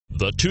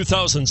The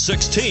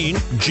 2016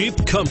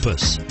 Jeep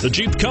Compass. The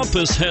Jeep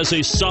Compass has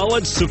a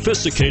solid,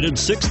 sophisticated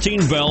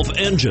 16-valve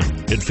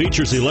engine. It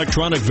features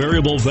electronic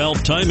variable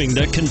valve timing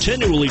that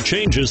continually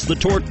changes the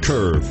torque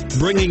curve,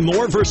 bringing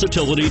more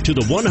versatility to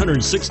the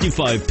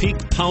 165 peak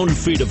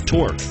pound-feet of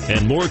torque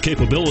and more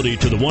capability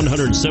to the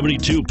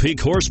 172 peak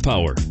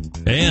horsepower.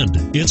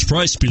 And it's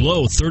priced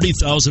below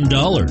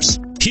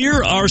 $30,000.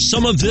 Here are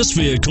some of this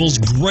vehicle's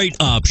great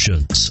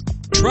options: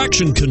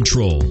 traction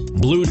control,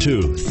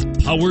 Bluetooth,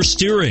 power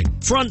steering,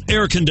 front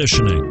air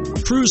conditioning,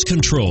 cruise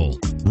control,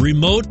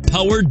 remote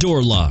power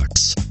door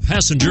locks,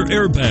 passenger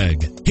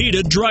airbag,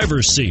 heated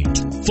driver's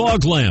seat,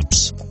 fog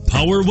lamps,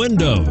 power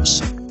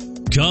windows.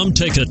 Come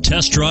take a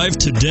test drive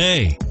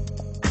today.